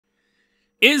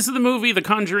Is the movie The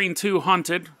Conjuring 2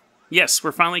 haunted? Yes,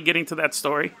 we're finally getting to that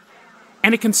story.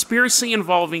 And a conspiracy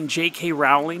involving JK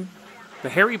Rowling, the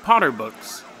Harry Potter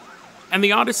books. And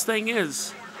the oddest thing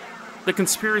is, the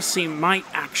conspiracy might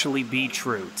actually be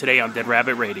true. Today on Dead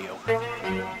Rabbit Radio.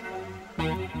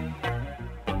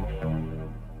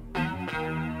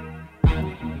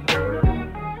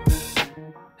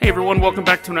 Hey everyone, welcome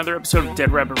back to another episode of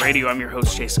Dead Rabbit Radio. I'm your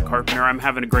host, Jason Carpenter. I'm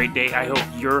having a great day. I hope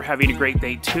you're having a great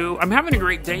day too. I'm having a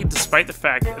great day despite the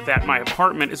fact that my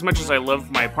apartment, as much as I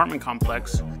love my apartment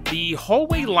complex, the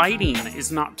hallway lighting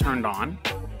is not turned on.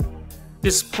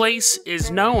 This place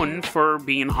is known for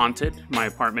being haunted, my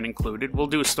apartment included. We'll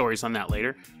do stories on that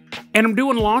later. And I'm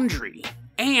doing laundry.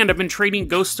 And I've been trading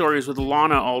ghost stories with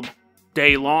Lana all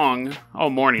day long, all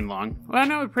morning long. Well,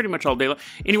 no, pretty much all day long.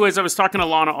 Anyways, I was talking to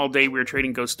Lana all day. We were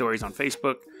trading ghost stories on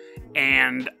Facebook.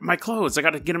 And my clothes, I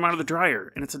got to get them out of the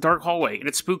dryer. And it's a dark hallway. And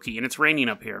it's spooky. And it's raining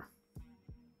up here.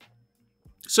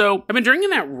 So, I've been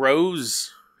drinking that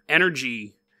rose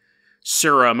energy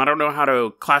serum. I don't know how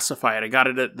to classify it. I got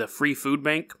it at the free food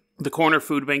bank. The corner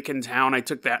food bank in town. I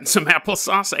took that and some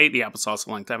applesauce. I ate the applesauce a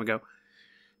long time ago.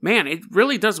 Man, it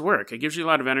really does work. It gives you a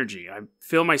lot of energy. I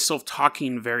feel myself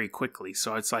talking very quickly,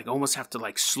 so it's like almost have to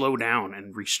like slow down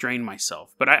and restrain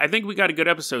myself. But I think we got a good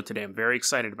episode today. I'm very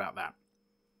excited about that.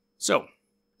 So,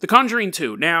 The Conjuring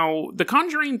 2. Now, The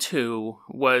Conjuring 2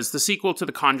 was the sequel to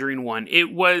The Conjuring 1.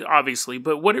 It was, obviously,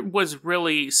 but what it was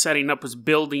really setting up was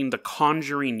building the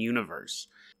Conjuring universe.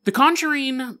 The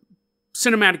Conjuring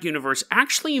cinematic universe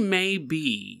actually may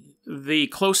be the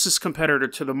closest competitor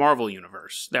to the Marvel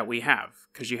universe that we have.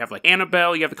 Because you have like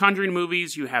Annabelle, you have the Conjuring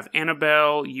movies, you have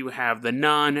Annabelle, you have The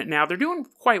Nun. Now, they're doing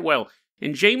quite well.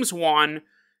 And James Wan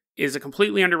is a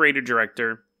completely underrated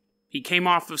director. He came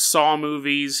off of Saw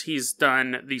movies. He's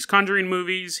done these Conjuring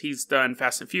movies. He's done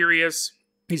Fast and Furious.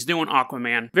 He's doing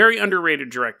Aquaman. Very underrated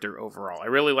director overall. I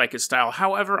really like his style.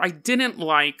 However, I didn't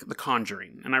like The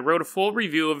Conjuring. And I wrote a full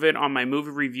review of it on my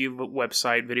movie review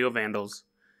website, Video Vandals,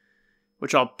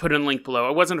 which I'll put in a link below.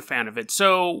 I wasn't a fan of it.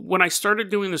 So when I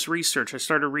started doing this research, I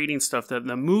started reading stuff that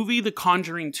the movie The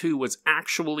Conjuring 2 was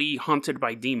actually haunted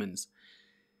by demons.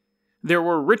 There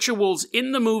were rituals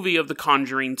in the movie of The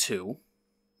Conjuring 2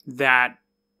 that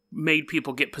made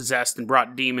people get possessed and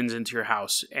brought demons into your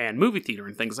house and movie theater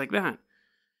and things like that.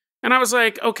 And I was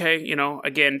like, okay,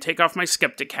 again, take off my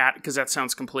skeptic hat because that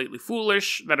sounds completely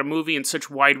foolish that a movie in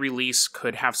such wide release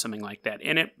could have something like that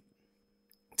in it.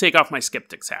 Take off my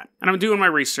skeptic's hat. And I'm doing my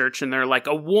research, and they're like,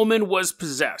 a woman was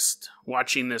possessed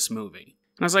watching this movie.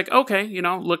 And I was like, okay,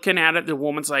 looking at it, the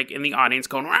woman's like in the audience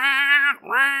going, "Ran,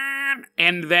 ran."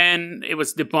 And then it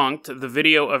was debunked, the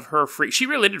video of her she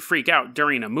really did freak out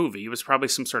during a movie. It was probably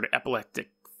some sort of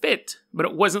epileptic fit, but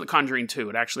it wasn't The Conjuring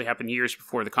 2. It actually happened years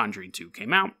before The Conjuring 2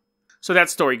 came out. So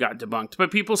that story got debunked, but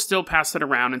people still passed it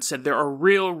around and said there are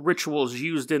real rituals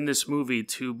used in this movie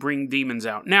to bring demons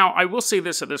out. Now, I will say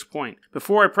this at this point.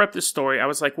 Before I prepped this story, I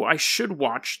was like, well, I should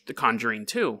watch The Conjuring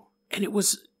 2. And it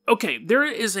was, okay, there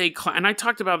is and I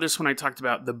talked about this when I talked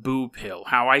about the boo pill,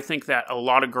 how I think that a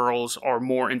lot of girls are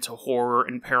more into horror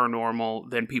and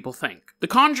paranormal than people think. The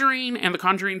Conjuring and The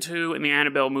Conjuring 2 and the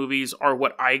Annabelle movies are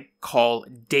what I call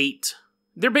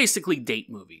They're basically date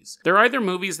movies. They're either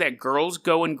movies that girls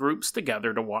go in groups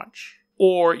together to watch,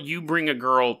 or you bring a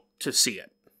girl to see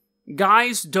it.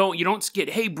 Guys you don't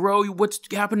get, hey bro, what's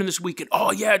happening this weekend?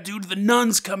 Oh yeah, dude, The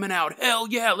Nun's coming out. Hell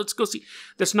yeah, let's go see.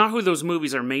 That's not who those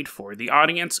movies are made for. The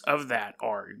audience of that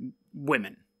are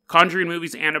women. Conjuring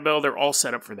movies, Annabelle, they're all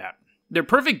set up for that. They're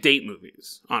perfect date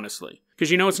movies, honestly.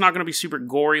 Because it's not going to be super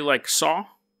gory like Saw.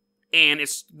 And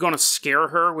it's going to scare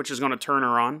her, which is going to turn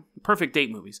her on. Perfect date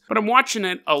movies. But I'm watching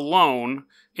it alone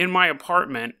in my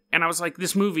apartment, and I was like,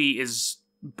 this movie is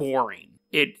boring.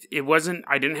 It wasn't,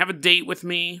 I didn't have a date with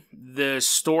me. The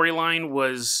storyline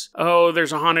was,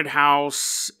 there's a haunted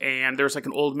house, and there's like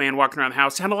an old man walking around the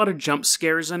house. It had a lot of jump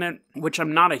scares in it, which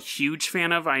I'm not a huge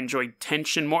fan of. I enjoy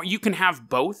tension more. You can have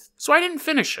both. So I didn't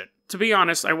finish it. To be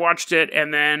honest, I watched it,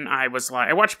 and then I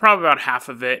watched probably about half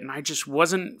of it, and I just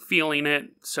wasn't feeling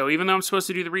it. So even though I'm supposed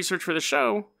to do the research for the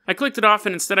show, I clicked it off,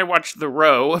 and instead I watched The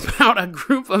Row about a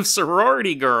group of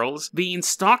sorority girls being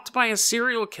stalked by a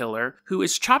serial killer who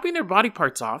is chopping their body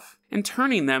parts off and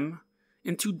turning them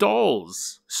into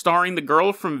dolls, starring the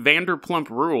girl from Vanderpump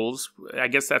Rules, I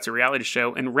guess that's a reality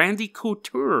show, and Randy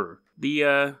Couture,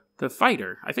 the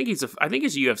fighter. I think he's a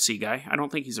UFC guy. I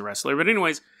don't think he's a wrestler. But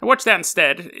anyways, I watched that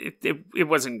instead. It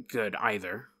wasn't good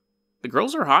either. The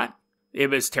girls are hot. It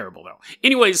was terrible, though.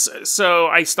 Anyways, so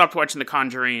I stopped watching The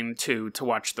Conjuring to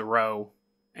watch The Row,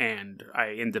 and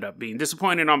I ended up being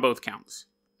disappointed on both counts.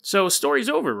 So story's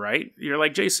over, right? You're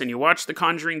like, Jason, you watched The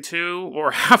Conjuring 2,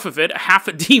 or half of it, half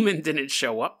a demon didn't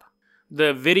show up.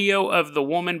 The video of the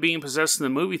woman being possessed in the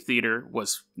movie theater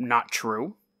was not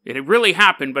true. It had really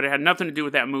happened, but it had nothing to do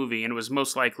with that movie, and it was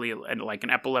most likely like an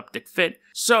epileptic fit.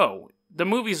 So, the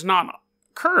movie's not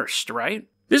cursed, right?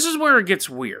 This is where it gets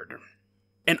weird.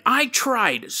 And I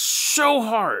tried so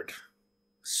hard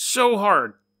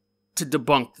to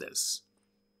debunk this.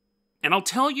 And I'll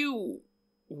tell you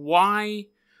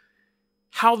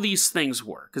how these things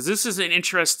work. Because this is an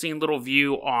interesting little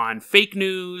view on fake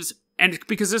news, and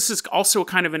because this is also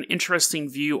kind of an interesting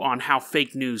view on how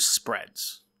fake news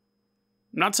spreads.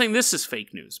 I'm not saying this is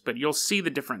fake news, but you'll see the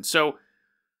difference. So,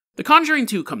 The Conjuring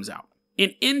 2 comes out.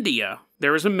 In India,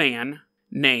 there is a man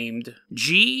named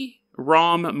JK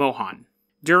Rowling.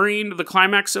 During the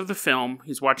climax of the film,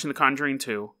 he's watching The Conjuring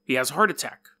 2, he has a heart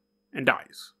attack and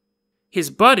dies. His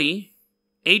buddy,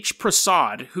 H.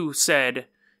 Prasad, who said,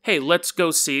 hey, let's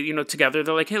go see, together.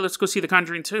 They're like, hey, let's go see The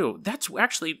Conjuring 2. That's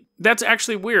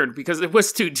actually weird, because it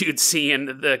was two dudes seeing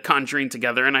The Conjuring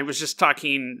together, and I was just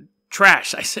talking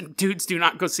trash. I said, dudes do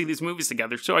not go see these movies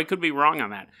together, so I could be wrong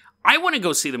on that. I want to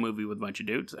go see the movie with a bunch of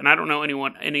dudes, and I don't know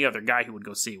any other guy who would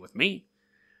go see it with me.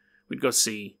 We'd go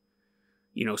see,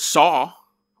 Saw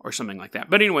or something like that.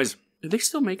 But anyways, are they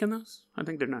still making those? I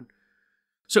think they're not.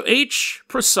 So H.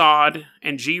 Prasad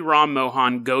and JK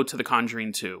Rowling go to The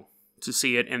Conjuring 2 to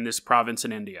see it in this province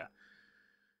in India.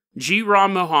 JK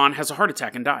Rowling has a heart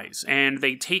attack and dies, and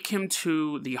they take him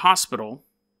to the hospital,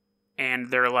 and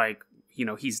they're like,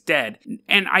 he's dead.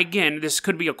 And again, this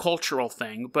could be a cultural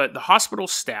thing, but the hospital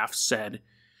staff said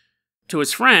to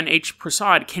his friend, H.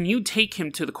 Prasad, can you take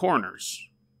him to the coroners?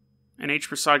 And H.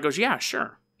 Prasad goes, yeah,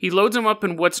 sure. He loads him up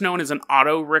in what's known as an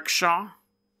auto rickshaw,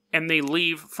 and they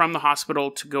leave from the hospital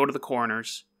to go to the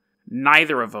coroners.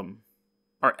 Neither of them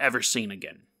are ever seen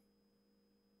again.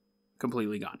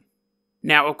 Completely gone.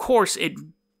 Now, of course, it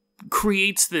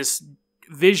creates this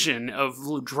vision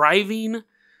of driving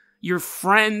your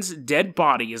friend's dead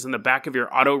body is in the back of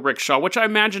your auto rickshaw, which I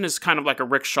imagine is kind of like a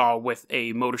rickshaw with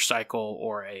a motorcycle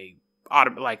or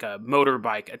like a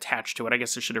motorbike attached to it. I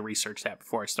guess I should have researched that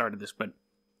before I started this, but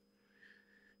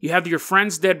you have your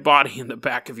friend's dead body in the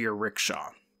back of your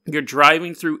rickshaw. You're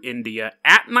driving through India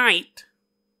at night.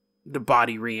 The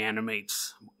body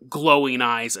reanimates. Glowing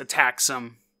eyes attacks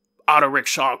him. Auto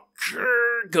rickshaw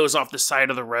goes off the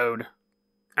side of the road.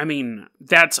 I mean,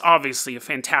 that's obviously a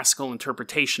fantastical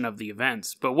interpretation of the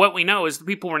events, but what we know is the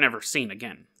people were never seen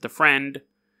again. The friend,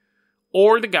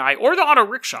 or the guy, or the auto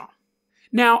rickshaw.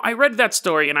 Now, I read that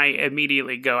story and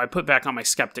I put back on my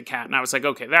skeptic hat, and I was like,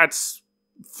 okay, that's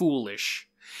foolish.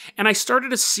 And I started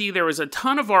to see there was a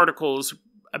ton of articles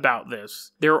about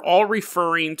this. They were all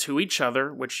referring to each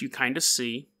other, which you kind of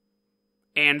see,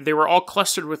 and they were all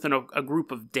clustered within a group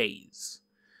of days.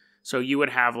 So you would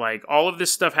have, all of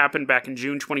this stuff happened back in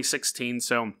June 2016,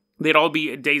 so they'd all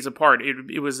be days apart.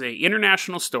 It was an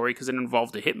international story because it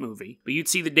involved a hit movie. But you'd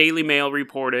see the Daily Mail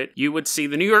report it. You would see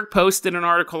the New York Post did an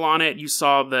article on it. You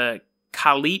saw the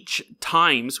Khalij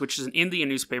Times, which is an Indian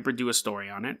newspaper, do a story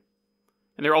on it.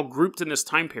 And they're all grouped in this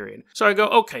time period. So I go,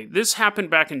 okay, this happened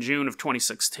back in June of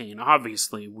 2016.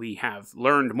 Obviously, we have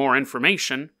learned more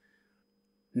information.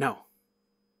 No.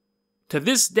 To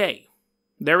this day,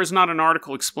 there is not an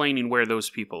article explaining where those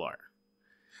people are.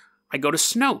 I go to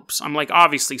Snopes. I'm like,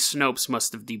 obviously Snopes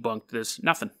must have debunked this.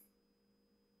 Nothing.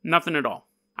 Nothing at all.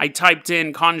 I typed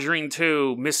in Conjuring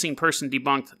 2, missing person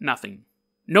debunked. Nothing.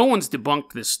 No one's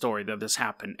debunked this story that this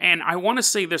happened. And I want to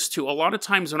say this too. A lot of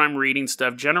times when I'm reading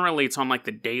stuff, generally it's on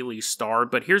the Daily Star,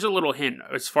 but here's a little hint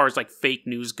as far as fake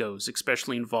news goes,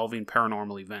 especially involving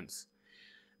paranormal events.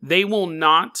 They will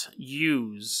not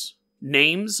use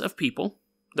names of people.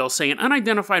 They'll say an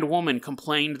unidentified woman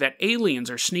complained that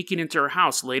aliens are sneaking into her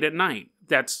house late at night.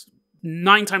 That's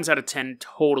 9 times out of 10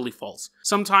 totally false.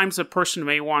 Sometimes a person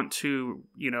may want to,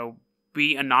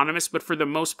 be anonymous, but for the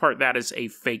most part, that is a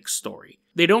fake story.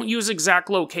 They don't use exact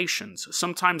locations.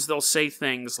 Sometimes they'll say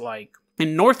things like,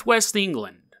 in northwest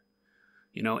England,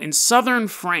 in southern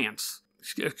France.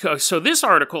 So this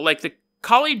article, the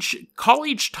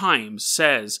College Times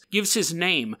gives his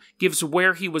name, gives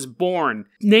where he was born,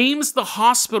 names the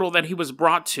hospital that he was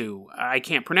brought to. I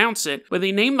can't pronounce it, but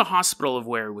they name the hospital of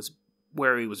where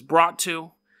he was brought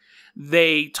to.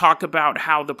 They talk about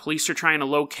how the police are trying to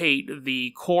locate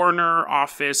the coroner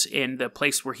office in the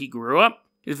place where he grew up.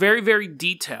 It's very, very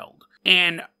detailed.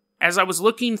 And as I was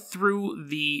looking through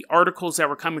the articles that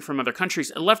were coming from other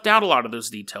countries, it left out a lot of those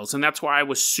details, and that's why I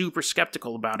was super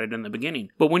skeptical about it in the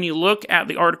beginning. But when you look at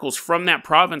the articles from that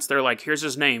province, they're like, here's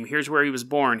his name, here's where he was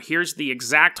born, here's the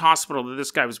exact hospital that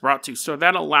this guy was brought to. So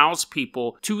that allows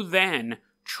people to then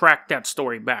track that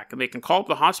story back. And they can call up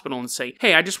the hospital and say,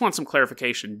 hey, I just want some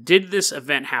clarification. Did this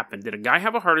event happen? Did a guy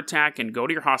have a heart attack and go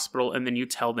to your hospital, and then you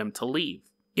tell them to leave?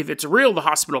 If it's real, the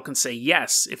hospital can say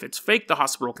yes. If it's fake, the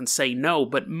hospital can say no.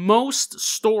 But most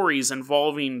stories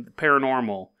involving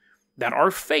paranormal that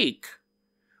are fake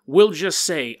will just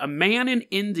say, a man in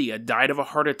India died of a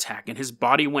heart attack and his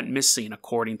body went missing,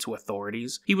 according to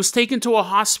authorities. He was taken to a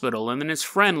hospital and then his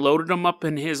friend loaded him up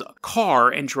in his car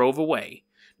and drove away.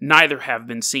 Neither have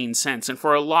been seen since. And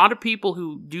for a lot of people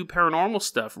who do paranormal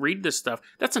stuff, read this stuff,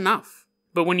 that's enough.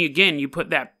 But when you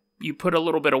put a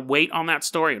little bit of weight on that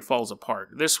story, it falls apart.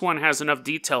 This one has enough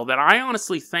detail that I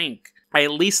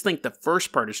at least think the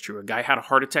first part is true. A guy had a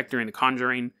heart attack during the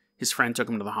Conjuring. His friend took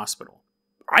him to the hospital.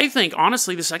 I think,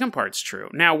 honestly, the second part's true.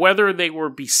 Now, whether they were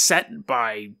beset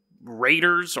by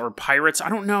raiders or pirates, I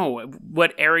don't know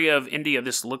what area of India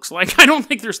this looks like. I don't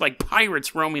think there's like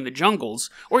pirates roaming the jungles,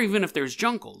 or even if there's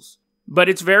jungles. But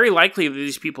it's very likely that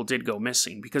these people did go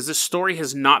missing, because this story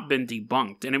has not been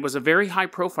debunked, and it was a very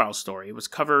high-profile story. It was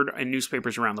covered in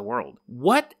newspapers around the world.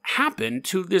 What happened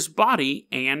to this body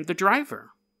and the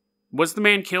driver? Was the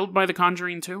man killed by the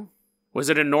Conjuring too? Was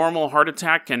it a normal heart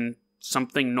attack and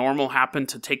something normal happened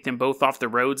to take them both off the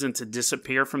roads and to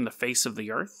disappear from the face of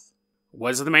the earth?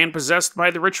 Was the man possessed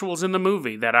by the rituals in the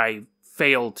movie that I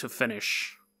failed to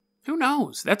finish? Who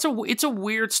knows? It's a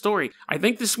weird story. I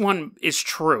think this one is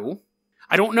true.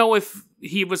 I don't know if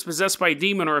he was possessed by a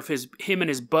demon or if him and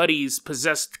his buddies'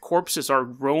 possessed corpses are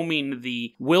roaming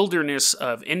the wilderness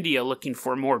of India looking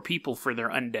for more people for their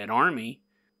undead army.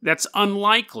 That's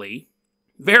unlikely.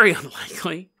 Very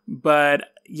unlikely. But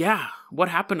yeah, what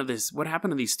happened to this? What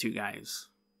happened to these two guys?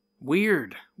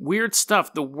 Weird. Weird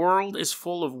stuff. The world is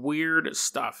full of weird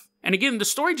stuff. And again, the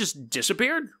story just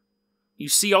disappeared. You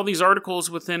see all these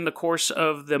articles within the course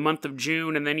of the month of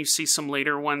June, and then you see some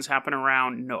later ones happen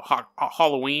around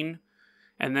Halloween,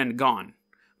 and then gone.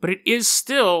 But it is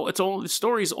still, the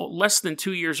story's less than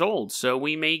 2 years old, so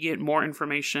we may get more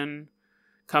information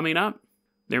coming up.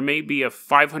 There may be a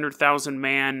 500,000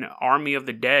 man army of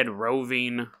the dead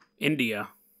roving India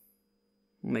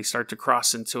when they start to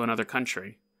cross into another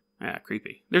country. Yeah,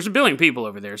 creepy. There's 1 billion people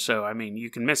over there, so I mean, you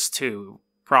can miss 2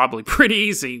 probably pretty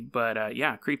easy, but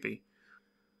yeah, creepy.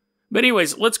 But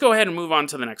anyways, let's go ahead and move on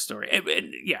to the next story.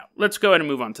 Let's go ahead and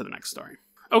move on to the next story.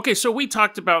 Okay, so we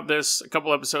talked about this a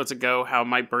couple episodes ago, how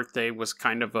my birthday was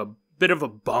kind of a bit of a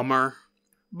bummer,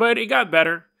 but it got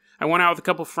better. I went out with a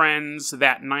couple friends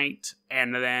that night,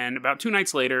 and then about 2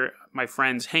 nights later, my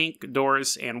friends Hank,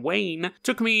 Doris, and Wayne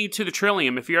took me to the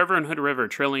Trillium. If you're ever in Hood River,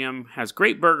 Trillium has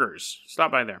great burgers. Stop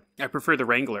by there. I prefer the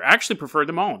Wrangler. I actually prefer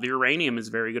them all. The Uranium is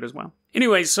very good as well.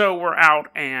 Anyway, so we're out,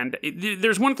 and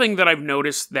there's one thing that I've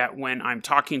noticed, that when I'm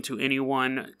talking to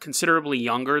anyone considerably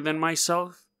younger than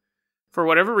myself, for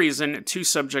whatever reason, 2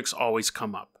 subjects always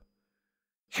come up.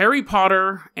 Harry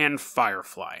Potter and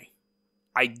Firefly.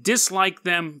 I dislike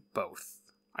them both.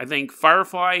 I think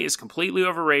Firefly is completely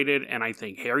overrated, and I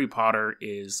think Harry Potter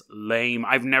is lame.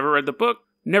 I've never read the book,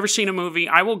 never seen a movie.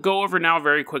 I will go over now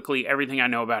very quickly everything I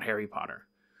know about Harry Potter.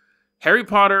 Harry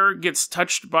Potter gets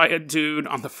touched by a dude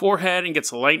on the forehead and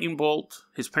gets a lightning bolt.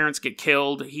 His parents get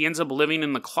killed. He ends up living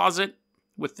in the closet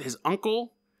with his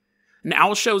uncle. An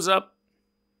owl shows up,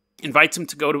 invites him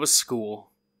to go to a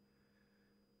school.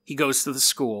 He goes to the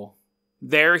school.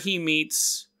 There he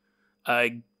meets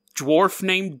a dwarf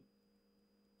named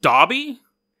Dobby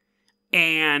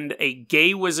and a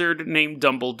gay wizard named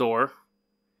Dumbledore.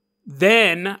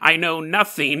 Then I know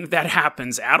nothing that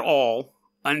happens at all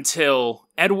until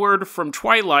Edward from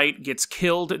Twilight gets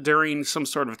killed during some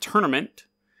sort of tournament,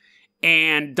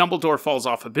 and Dumbledore falls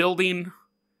off a building,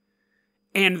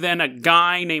 and then a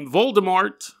guy named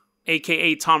Voldemort,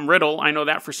 aka Tom Riddle, I know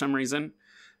that for some reason,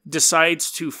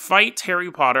 decides to fight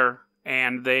Harry Potter,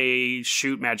 and they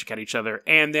shoot magic at each other,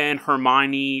 and then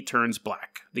Hermione turns black.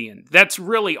 The end. That's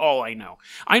really all I know.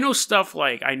 I know stuff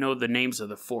like, I know the names of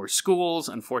the 4 schools,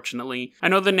 unfortunately. I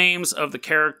know the names of the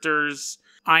characters.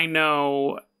 I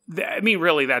know,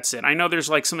 really, that's it. I know there's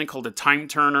like something called a time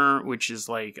turner, which is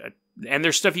like, and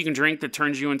there's stuff you can drink that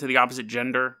turns you into the opposite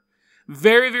gender.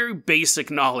 Very, very basic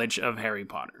knowledge of Harry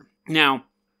Potter. Now,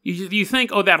 you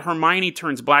think, oh, that Hermione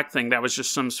turns black thing, that was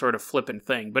just some sort of flippant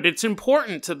thing. But it's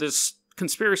important to this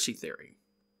conspiracy theory.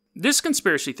 This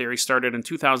conspiracy theory started in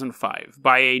 2005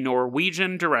 by a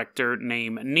Norwegian director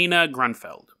named Nina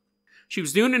Grunfeld. She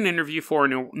was doing an interview for a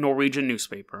Norwegian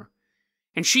newspaper,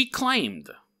 and she claimed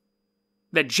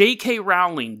that JK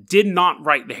Rowling did not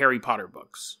write the Harry Potter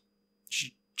books.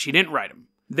 She didn't write them.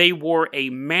 They were a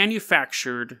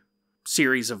manufactured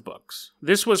series of books.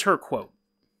 This was her quote.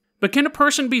 But can a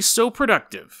person be so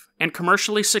productive and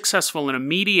commercially successful in a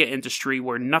media industry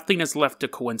where nothing is left to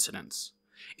coincidence?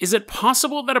 Is it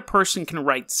possible that a person can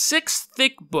write 6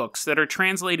 thick books that are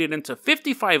translated into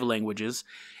 55 languages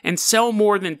and sell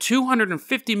more than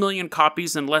 250 million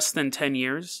copies in less than 10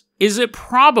 years? Is it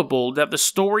probable that the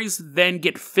stories then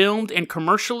get filmed and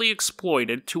commercially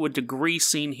exploited to a degree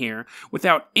seen here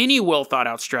without any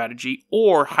well-thought-out strategy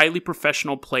or highly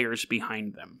professional players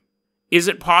behind them? Is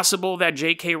it possible that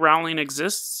JK Rowling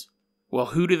exists? Well,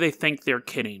 who do they think they're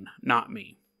kidding? Not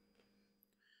me.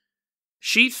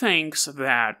 She thinks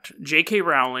that JK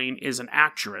Rowling is an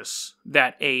actress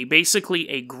that basically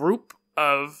a group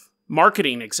of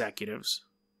marketing executives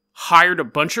hired a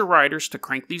bunch of writers to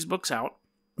crank these books out.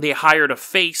 They hired a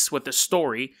face with a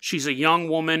story. She's a young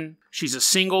woman. She's a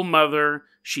single mother.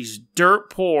 She's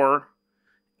dirt poor.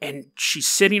 And she's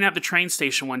sitting at the train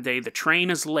station one day. The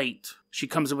train is late. She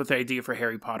comes up with the idea for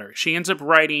Harry Potter. She ends up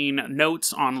writing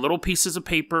notes on little pieces of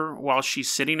paper while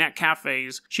she's sitting at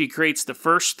cafes. She creates the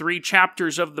first 3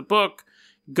 chapters of the book,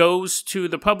 goes to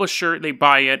the publisher, they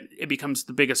buy it. It becomes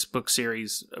the biggest book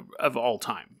series of all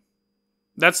time.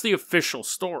 That's the official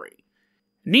story.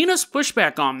 Nina's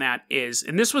pushback on that is,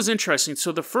 and this was interesting,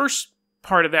 so the first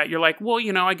part of that, you're like, well,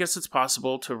 I guess it's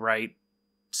possible to write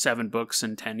 7 books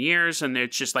in 10 years, and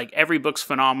it's just like every book's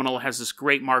phenomenal, has this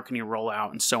great marketing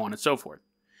rollout, and so on and so forth.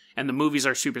 And the movies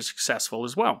are super successful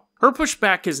as well. Her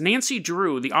pushback is Nancy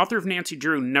Drew, the author of Nancy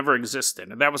Drew, never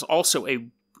existed. And that was also a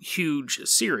huge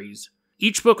series.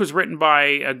 Each book was written by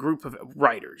a group of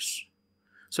writers.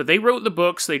 So they wrote the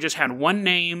books, they just had one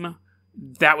name,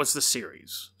 that was the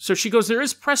series. So she goes, there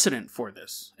is precedent for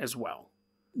this as well.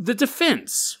 The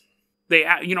defense. They,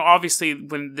 obviously,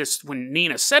 when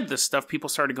Nina said this stuff, people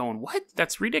started going, what?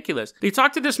 That's ridiculous. They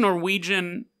talked to this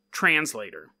Norwegian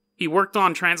translator. He worked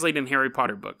on translating Harry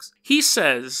Potter books. He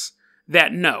says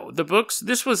that no, the books,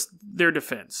 this was their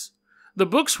defense. The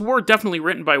books were definitely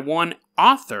written by one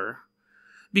author,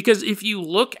 because if you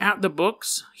look at the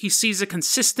books, he sees a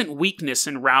consistent weakness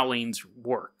in Rowling's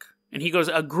work. And he goes,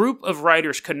 a group of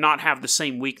writers could not have the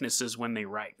same weaknesses when they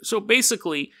write. So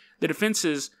basically, the defense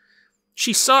is,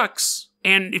 she sucks,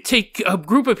 and a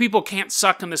group of people can't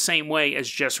suck in the same way as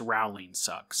just Rowling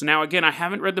sucks. Now, again, I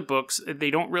haven't read the books.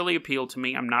 They don't really appeal to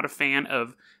me. I'm not a fan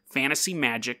of fantasy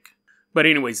magic. But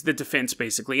anyways, the defense,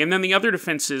 basically. And then the other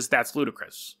defense is, that's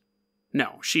ludicrous.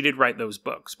 No, she did write those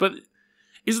books. But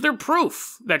is there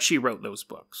proof that she wrote those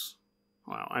books?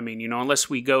 Well, I mean, unless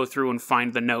we go through and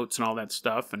find the notes and all that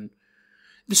stuff. And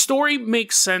the story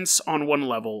makes sense on one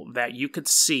level, that you could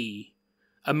see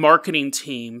a marketing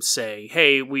team say,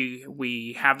 hey,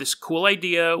 we have this cool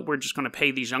idea, we're just going to pay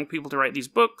these young people to write these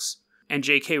books, and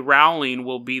JK Rowling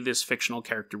will be this fictional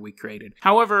character we created.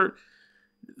 However,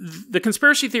 the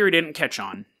conspiracy theory didn't catch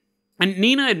on, and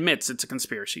Nina admits it's a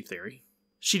conspiracy theory.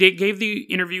 She gave the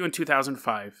interview in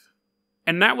 2005,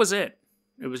 and that was it.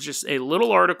 It was just a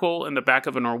little article in the back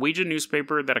of a Norwegian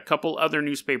newspaper that a couple other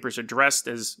newspapers addressed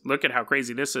as, look at how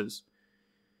crazy this is.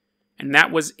 And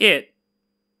that was it.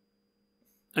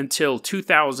 Until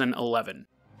 2011.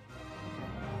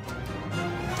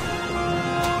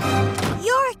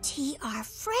 You're T.R.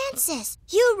 Francis.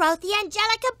 You wrote the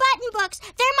Angelica Button books.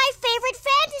 They're my favorite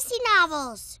fantasy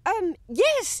novels.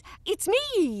 Yes, it's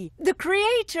me, the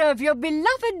creator of your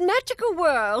beloved magical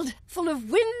world, full of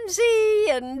whimsy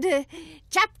and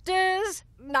chapters.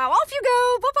 Now off you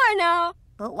go. Bye-bye now.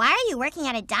 But why are you working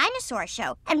at a dinosaur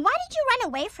show? And why did you run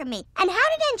away from me? And how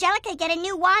did Angelica get a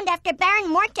new wand after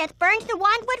Baron Mortdeath burned the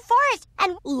Wandwood Forest?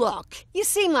 And look, you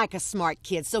seem like a smart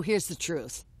kid, so here's the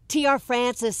truth. T.R.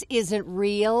 Francis isn't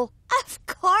real. Of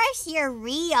course you're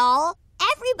real.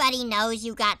 Everybody knows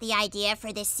you got the idea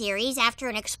for this series after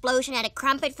an explosion at a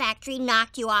crumpet factory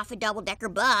knocked you off a double-decker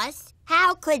bus.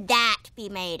 How could that be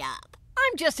made up?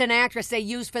 I'm just an actress they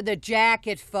use for the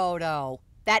jacket photo.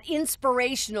 That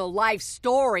inspirational life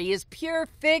story is pure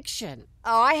fiction.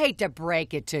 Oh, I hate to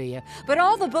break it to you, but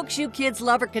all the books you kids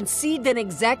love are conceived in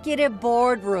executive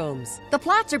boardrooms. The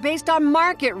plots are based on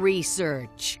market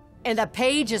research, and the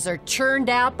pages are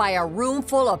churned out by a room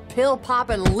full of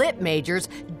pill-popping lit majors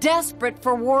desperate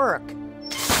for work.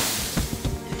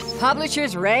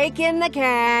 Publishers rake in the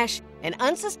cash, and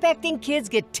unsuspecting kids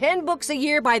get 10 books a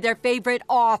year by their favorite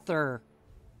author.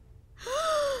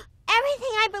 Everything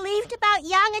I believed about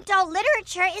young adult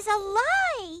literature is a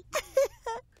lie.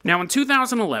 Now, in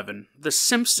 2011, The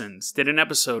Simpsons did an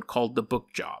episode called The Book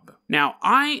Job. Now,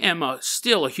 I am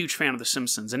still a huge fan of The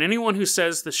Simpsons, and anyone who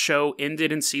says the show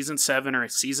ended in season 7 or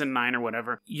season 9 or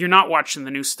whatever, you're not watching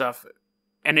the new stuff,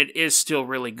 and it is still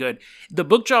really good. The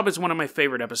Book Job is one of my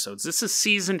favorite episodes. This is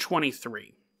season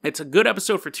 23. It's a good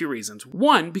episode for 2 reasons.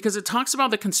 One, because it talks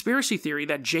about the conspiracy theory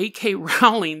that JK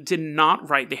Rowling did not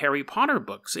write the Harry Potter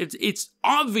books. It's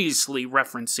obviously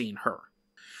referencing her.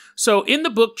 So, in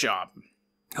The Book Job,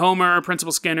 Homer,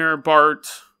 Principal Skinner, Bart,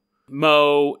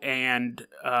 Moe, and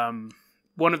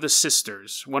one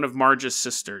of Marge's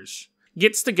sisters,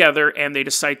 gets together and they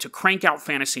decide to crank out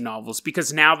fantasy novels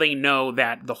because now they know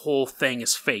that the whole thing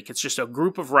is fake. It's just a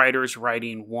group of writers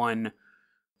writing one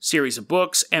series of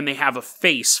books, and they have a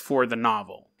face for the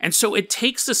novel. And so it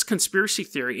takes this conspiracy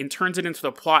theory and turns it into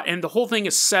the plot, and the whole thing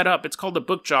is set up. It's called The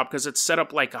Book Job because it's set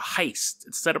up like a heist.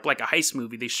 It's set up like a heist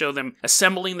movie. They show them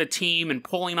assembling the team and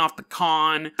pulling off the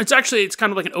con. It's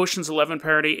kind of like an Ocean's 11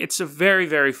 parody. It's a very,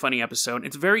 very funny episode.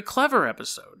 It's a very clever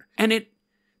episode. And it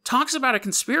talks about a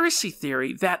conspiracy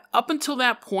theory that up until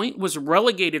that point was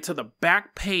relegated to the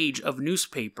back page of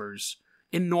newspapers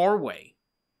in Norway.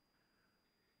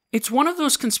 It's one of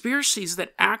those conspiracies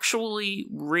that actually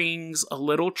rings a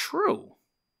little true.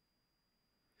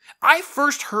 I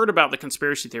first heard about the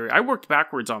conspiracy theory. I worked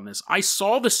backwards on this. I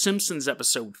saw the Simpsons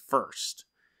episode first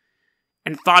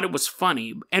and thought it was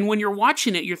funny. And when you're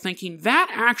watching it, you're thinking, that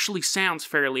actually sounds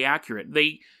fairly accurate.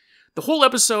 The whole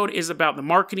episode is about the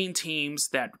marketing teams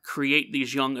that create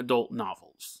these young adult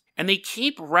novels. And they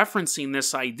keep referencing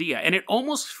this idea. And it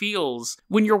almost feels,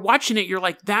 when you're watching it, you're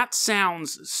like, that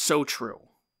sounds so true.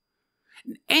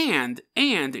 And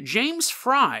James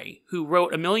Fry, who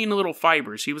wrote A Million Little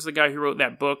Fibers, he was the guy who wrote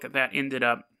that book that ended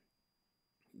up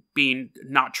being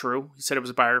not true. He said it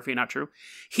was a biography, not true.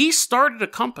 He started a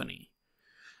company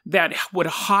that would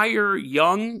hire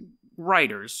young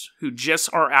writers who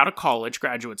just are out of college,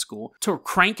 graduate school, to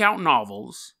crank out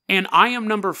novels. And I Am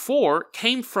Number 4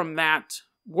 came from that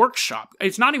workshop.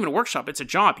 It's not even a workshop, it's a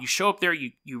job. You show up there,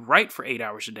 you write for 8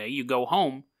 hours a day, you go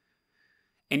home,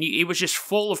 and it was just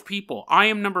full of people. I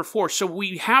Am Number 4. So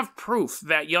we have proof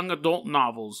that young adult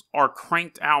novels are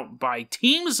cranked out by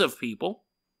teams of people.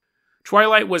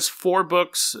 Twilight was 4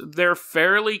 books. They're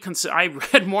fairly... I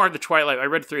read more of the Twilight. I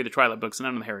read 3 of the Twilight books,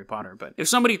 none of the Harry Potter. But if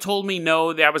somebody told me,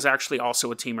 no, that was actually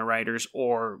also a team of writers,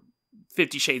 or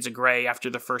 50 Shades of Grey, after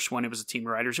the first one, it was a team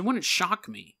of writers, it wouldn't shock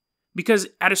me. Because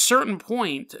at a certain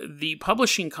point, the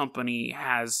publishing company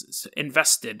has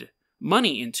invested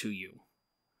money into you.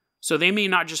 So they may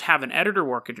not just have an editor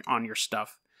work on your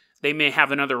stuff. They may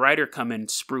have another writer come in and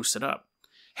spruce it up.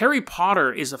 Harry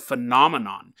Potter is a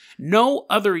phenomenon. No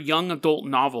other young adult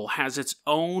novel has its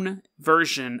own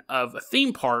version of a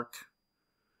theme park.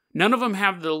 None of them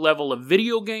have the level of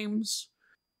video games.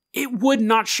 It would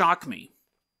not shock me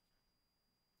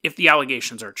if the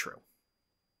allegations are true.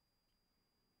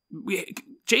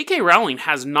 JK Rowling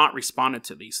has not responded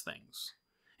to these things.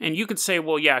 And you could say,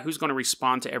 well, yeah, who's going to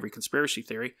respond to every conspiracy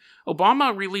theory?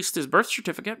 Obama released his birth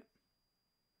certificate.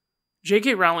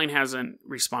 JK Rowling hasn't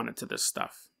responded to this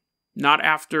stuff. Not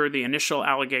after the initial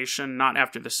allegation, not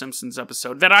after the Simpsons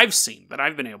episode that I've seen, that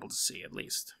I've been able to see at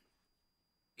least.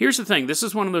 Here's the thing, this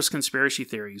is one of those conspiracy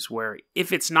theories where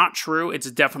if it's not true, it's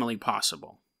definitely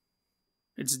possible.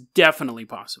 It's definitely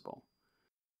possible.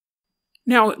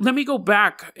 Now, let me go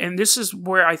back, and this is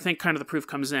where I think kind of the proof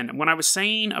comes in. When I was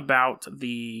saying about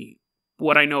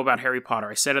what I know about Harry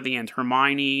Potter, I said at the end,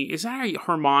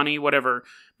 Hermione, whatever,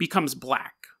 becomes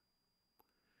black.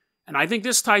 And I think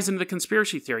this ties into the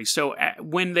conspiracy theory. So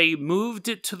when they moved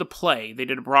it to the play, they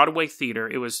did a Broadway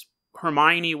theater,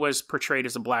 Hermione was portrayed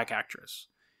as a black actress.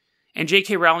 And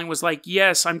JK Rowling was like,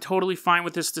 yes, I'm totally fine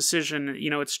with this decision.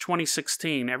 It's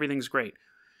 2016, everything's great.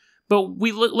 But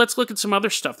let's look at some other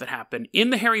stuff that happened. In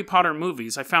the Harry Potter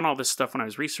movies, I found all this stuff when I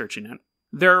was researching it.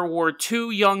 There were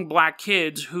 2 young black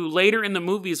kids who later in the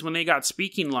movies, when they got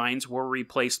speaking lines, were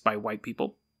replaced by white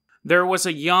people. There was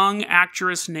a young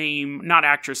actress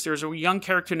there's a young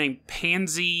character named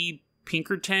Pansy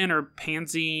Pinkerton or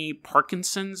Pansy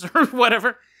Parkinson's or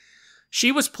whatever.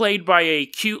 She was played by a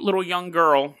cute little young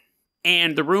girl.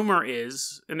 And the rumor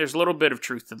is, and there's a little bit of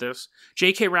truth to this,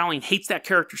 J.K. Rowling hates that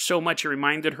character so much it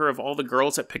reminded her of all the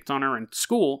girls that picked on her in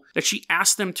school that she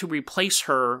asked them to replace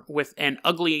her with an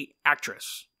ugly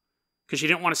actress. Because she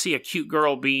didn't want to see a cute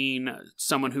girl being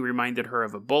someone who reminded her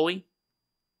of a bully.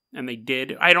 And they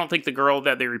did. I don't think the girl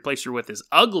that they replaced her with is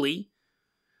ugly,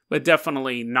 but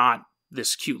definitely not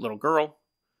this cute little girl.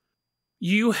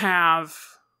 You have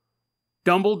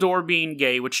Dumbledore being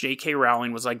gay, which J.K.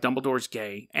 Rowling was like, Dumbledore's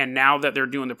gay. And now that they're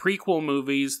doing the prequel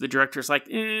movies, the director's like,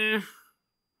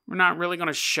 We're not really going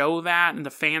to show that, and the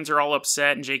fans are all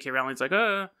upset, and JK Rowling's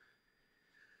like,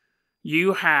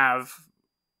 You have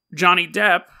Johnny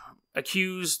Depp,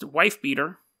 accused wife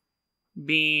beater,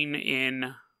 being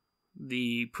in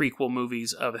the prequel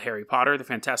movies of Harry Potter, the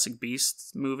Fantastic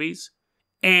Beasts movies.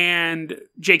 And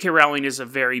J.K. Rowling is a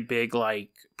very big,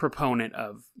 proponent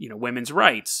of, women's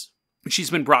rights.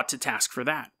 She's been brought to task for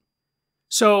that.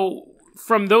 So,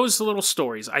 from those little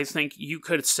stories, I think you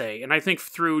could say, and I think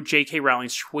through J.K.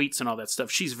 Rowling's tweets and all that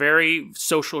stuff, she's very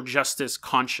social justice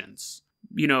conscious.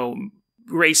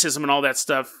 Racism and all that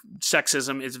stuff,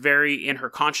 sexism is very in her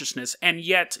consciousness, and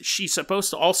yet she's supposed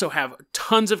to also have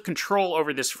tons of control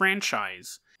over this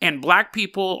franchise. And black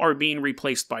people are being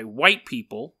replaced by white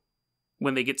people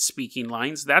when they get speaking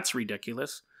lines. That's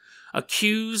ridiculous.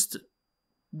 Accused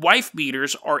wife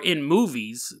beaters are in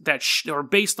movies that are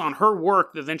based on her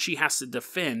work that then she has to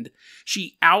defend.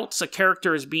 She outs a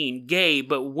character as being gay,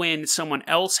 but when someone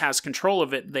else has control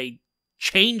of it, they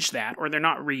change that, or they're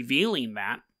not revealing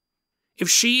that. If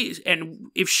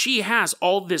she has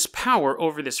all this power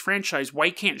over this franchise, why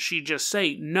can't she just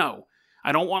say, no,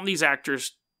 I don't want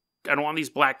these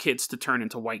black kids to turn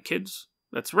into white kids.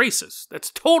 That's racist.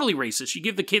 That's totally racist. You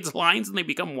give the kids lines and they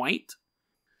become white.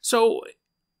 So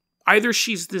either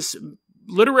she's this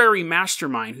literary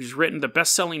mastermind who's written the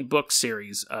best-selling book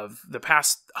series of the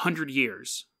past 100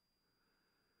 years,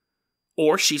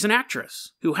 or she's an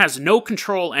actress who has no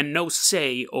control and no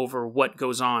say over what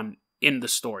goes on in the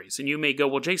stories. And you may go,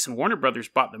 well, Jason, Warner Brothers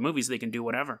bought the movies, they can do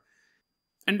whatever.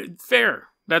 And fair.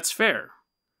 That's fair.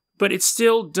 But it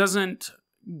still doesn't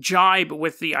jibe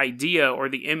with the idea or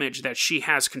the image that she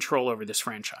has control over this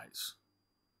franchise.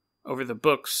 Over the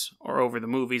books, or over the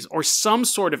movies, or some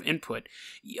sort of input.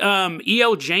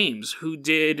 E.L. James, who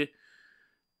did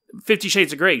 50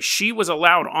 Shades of Grey, she was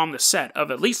allowed on the set of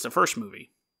at least the first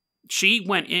movie. She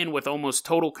went in with almost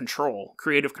total control,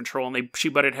 creative control, and she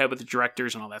butted head with the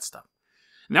directors and all that stuff.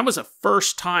 And that was the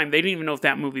first time they didn't even know if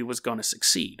that movie was going to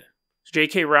succeed.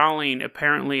 J.K. Rowling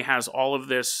apparently has all of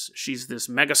this. She's this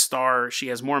megastar. She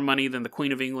has more money than the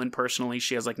Queen of England personally.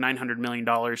 She has like $900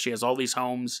 million. She has all these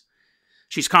homes.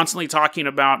 She's constantly talking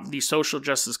about these social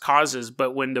justice causes,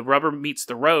 but when the rubber meets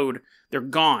the road, they're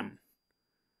gone.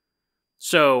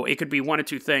 So it could be one of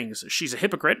two things. She's a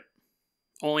hypocrite,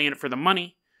 only in it for the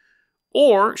money,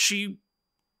 or she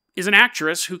is an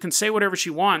actress who can say whatever she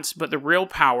wants, but the real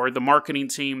power, the marketing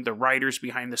team, the writers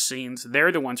behind the scenes,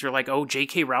 they're the ones who are like, oh,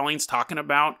 J.K. Rowling's talking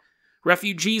about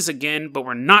refugees again, but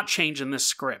we're not changing this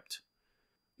script.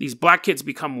 These black kids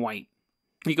become white.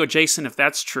 You go, Jason, if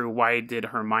that's true, why did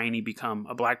Hermione become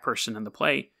a black person in the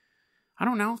play? I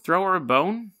don't know, throw her a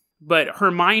bone? But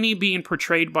Hermione being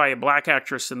portrayed by a black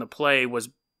actress in the play was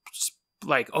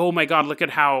like, oh my god, look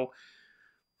at how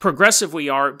progressive we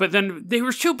are. But then there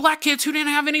were two black kids who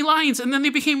didn't have any lines, and then they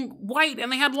became white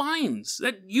and they had lines.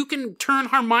 That you can turn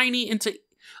Hermione into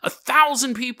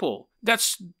 1,000 people.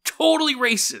 That's totally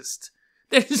racist.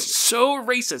 That is so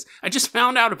racist. I just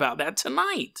found out about that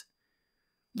tonight.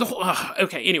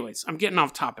 Okay, anyways, I'm getting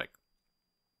off topic.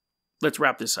 Let's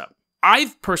wrap this up.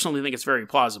 I personally think it's very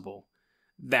plausible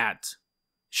that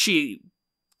she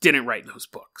didn't write those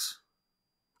books.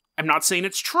 I'm not saying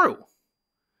it's true,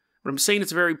 but I'm saying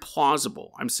it's very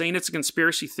plausible. I'm saying it's a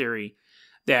conspiracy theory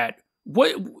that...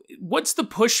 What's the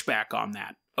pushback on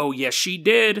that? Oh, yes, she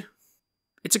did.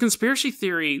 It's a conspiracy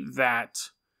theory that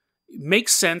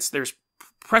makes sense. There's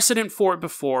precedent for it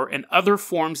before in other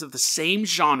forms of the same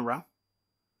genre.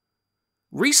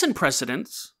 Recent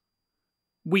precedents,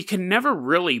 we can never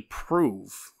really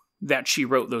prove that she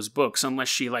wrote those books unless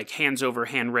she hands over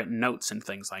handwritten notes and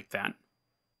things like that.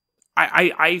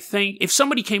 I think if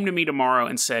somebody came to me tomorrow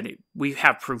and said, we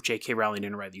have proof J.K. Rowling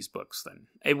didn't write these books, then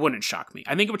it wouldn't shock me.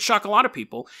 I think it would shock a lot of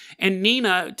people. And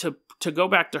Nina, to go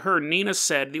back to her, Nina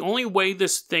said the only way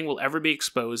this thing will ever be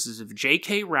exposed is if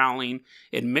J.K. Rowling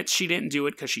admits she didn't do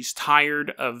it because she's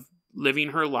tired of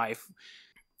living her life,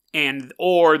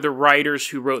 or the writers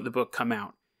who wrote the book come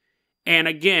out. And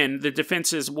again, the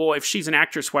defense is, well, if she's an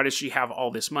actress, why does she have all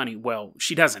this money? Well,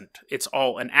 she doesn't. It's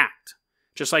all an act.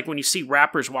 Just like when you see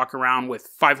rappers walk around with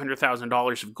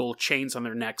 $500,000 of gold chains on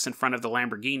their necks in front of the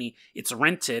Lamborghini, it's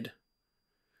rented.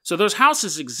 So those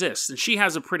houses exist, and she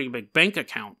has a pretty big bank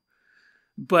account,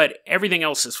 but everything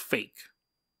else is fake.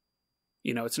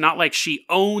 It's not like she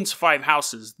owns 5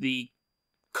 houses. The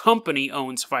company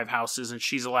owns 5 houses, and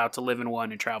she's allowed to live in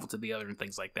one and travel to the other and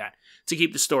things like that to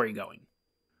keep the story going.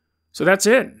 So that's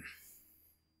it.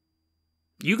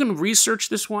 You can research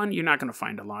this one. You're not going to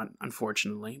find a lot,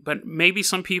 unfortunately. But maybe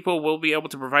some people will be able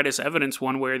to provide us evidence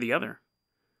one way or the other.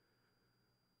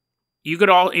 You could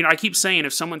all, I keep saying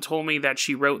if someone told me that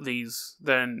she wrote these,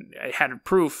 then I had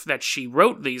proof that she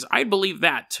wrote these, I'd believe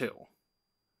that too.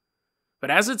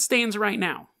 But as it stands right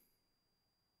now,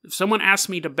 if someone asked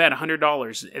me to bet $100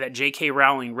 that JK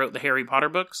Rowling wrote the Harry Potter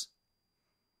books,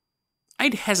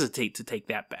 I'd hesitate to take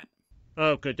that bet.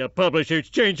 How could the publishers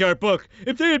change our book?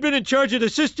 If they had been in charge of the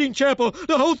Sistine Chapel,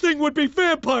 the whole thing would be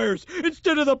vampires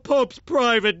instead of the Pope's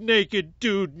private naked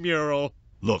dude mural.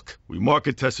 Look, we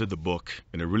market tested the book,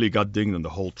 and it really got dinged on the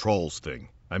whole trolls thing.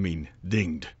 I mean,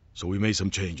 dinged. So we made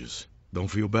some changes. Don't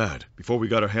feel bad. Before we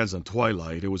got our hands on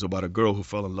Twilight, it was about a girl who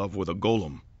fell in love with a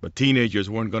golem. But teenagers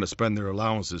weren't going to spend their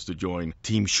allowances to join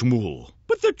Team Shmuel.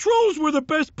 But the trolls were the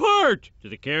best part! Do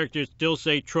the characters still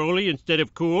say trolly instead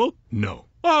of cool? No.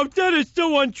 Oh, that is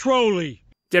so untrolly!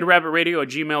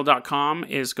 DeadRabbitRadio@gmail.com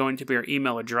is going to be our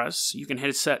email address. You can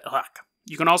hit us at...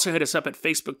 You can also hit us up at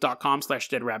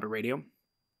Facebook.com/DeadRabbitRadio.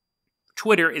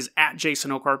 Twitter is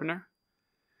 @JasonO'Carpenter.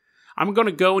 I'm going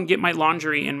to go and get my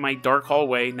laundry in my dark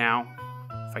hallway now.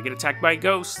 If I get attacked by a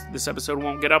ghost, this episode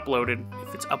won't get uploaded.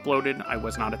 If it's uploaded, I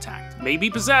was not attacked. Maybe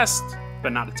possessed,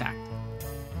 but not attacked.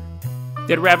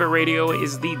 Dead Rabbit Radio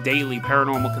is the daily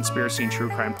paranormal conspiracy and true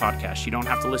crime podcast. You don't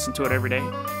have to listen to it every day,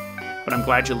 but I'm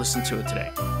glad you listened to it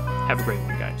today. Have a great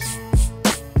one, guys.